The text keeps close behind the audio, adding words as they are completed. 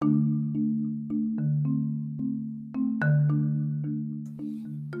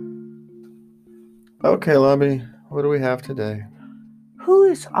Okay, Lummy, what do we have today? Who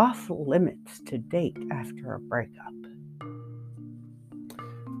is off limits to date after a breakup?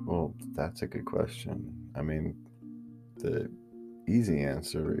 Well, that's a good question. The easy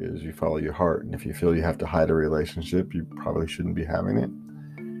answer is you follow your heart. And if you feel you have to hide a relationship, you probably shouldn't be having it.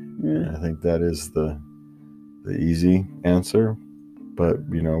 And I think that is the easy answer. But,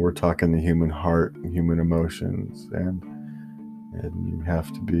 we're talking the human heart and human emotions, and you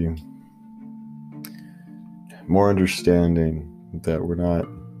have to be more understanding that we're not,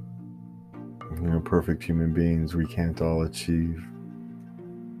 perfect human beings. We can't all achieve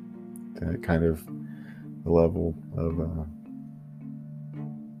that kind of level of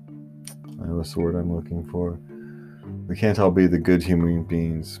what's the word I'm looking for? We can't all be the good human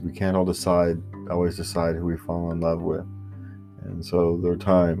beings. We can't all always decide who we fall in love with. And so there are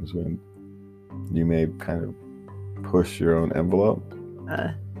times when you may kind of push your own envelope.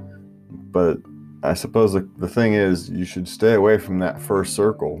 But I suppose the thing is, you should stay away from that first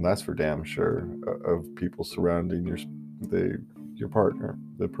circle. That's for damn sure, of people surrounding your partner,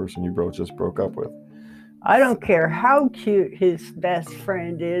 the person you just broke up with. I don't care how cute his best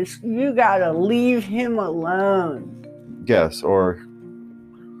friend is, you gotta leave him alone. Yes, or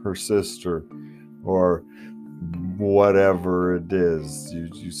her sister, or whatever it is.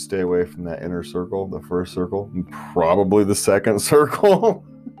 You stay away from that inner circle, the first circle, and probably the second circle.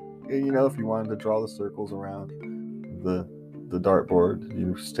 If you wanted to draw the circles around the dartboard,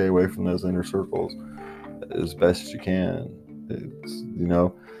 you stay away from those inner circles as best you can. It's,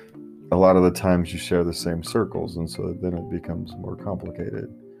 a lot of the times you share the same circles, and so then it becomes more complicated.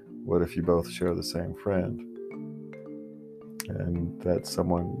 What if you both share the same friend, and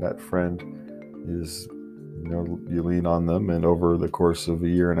that friend is, you lean on them, and over the course of a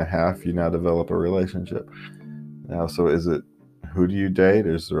year and a half, you now develop a relationship. Now, so who do you date?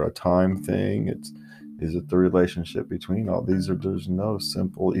 Is there a time thing? Is it the relationship between all these? There's no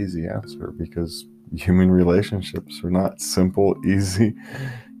simple, easy answer, because human relationships are not simple, easy.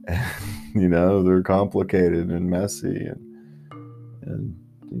 They're complicated and messy, and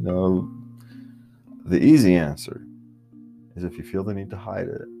the easy answer is, if you feel the need to hide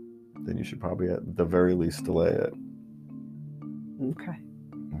it, then you should probably at the very least delay it. Okay.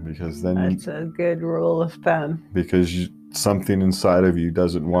 Because then that's a good rule of thumb. Because something inside of you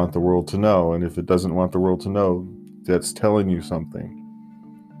doesn't want the world to know, and if it doesn't want the world to know, that's telling you something.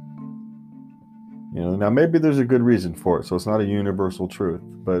 Now maybe there's a good reason for it, so it's not a universal truth,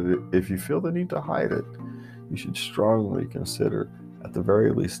 but if you feel the need to hide it, you should strongly consider, at the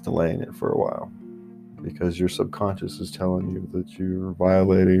very least, delaying it for a while, because your subconscious is telling you that you're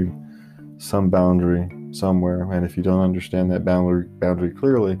violating some boundary somewhere, and if you don't understand that boundary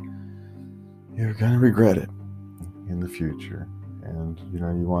clearly, you're going to regret it in the future. And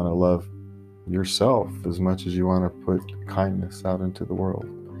you want to love yourself as much as you want to put kindness out into the world,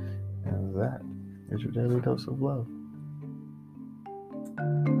 and that is your daily dose of love.